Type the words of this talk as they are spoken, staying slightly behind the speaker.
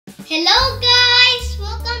Hello guys!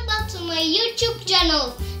 Welcome back to my YouTube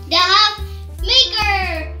channel, The Half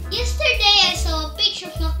Maker! Yesterday I saw a picture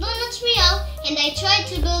of McDonald's real and I tried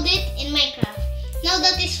to build it in Minecraft. Now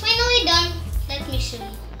that it's finally done, let me show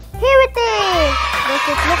you. Here it is! Does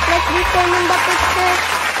it look like this one in the picture?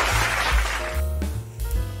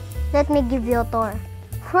 Let me give you a tour.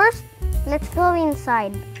 First, let's go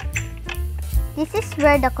inside. This is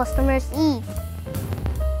where the customers eat.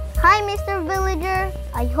 Hi, Mr. Villager.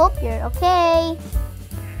 I hope you're okay.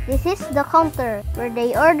 This is the counter where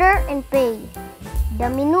they order and pay.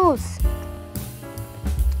 The menus.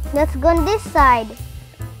 Let's go on this side.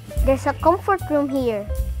 There's a comfort room here.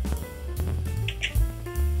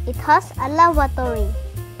 It has a lavatory.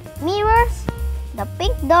 Mirrors. The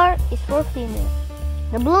pink door is for female.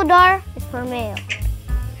 The blue door is for male.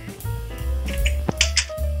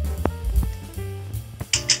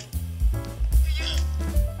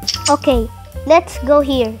 Okay, let's go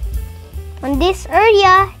here. On this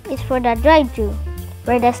area is for the drive-thru,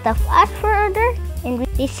 where the staff ask for order and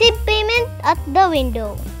receive payment at the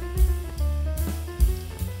window.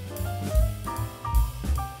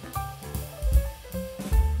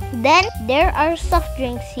 Then there are soft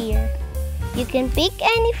drinks here. You can pick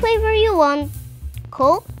any flavor you want: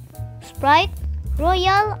 Coke, Sprite,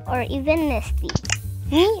 Royal, or even Nesty.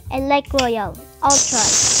 Me, I like Royal. I'll try.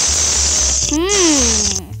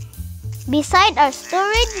 Beside our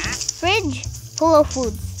storage fridge full of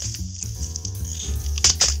foods.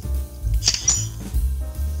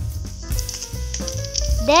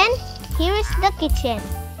 Then here is the kitchen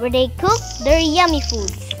where they cook their yummy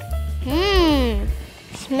foods.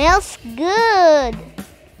 Smells good.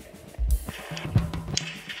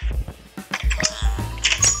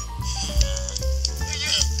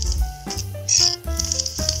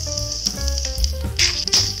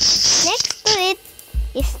 Next to it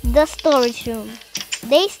is the storage room.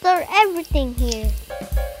 They store everything here.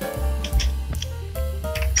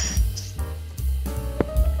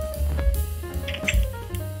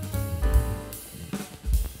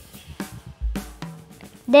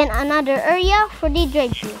 Then another area for the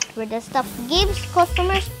drive-thru where the staff gives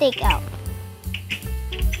customers takeout.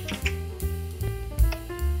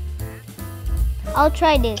 I'll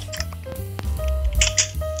try this.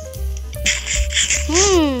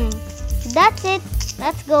 That's it.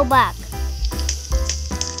 Let's go back.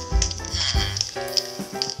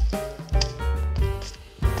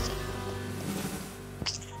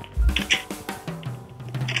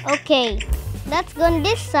 Okay, let's go on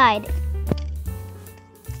this side.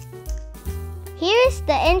 Here is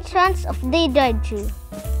the entrance of the drive-thru.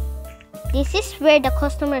 This is where the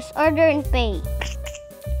customers order and pay.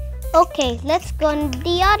 Okay, let's go on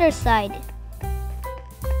the other side.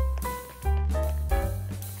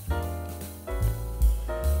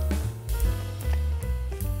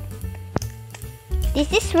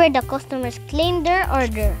 This is where the customers claim their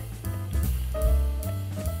order.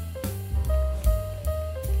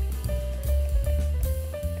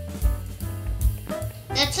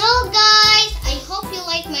 That's all guys! I hope you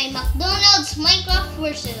like my McDonald's Minecraft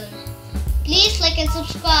version. Please like and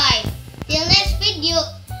subscribe. Till next video.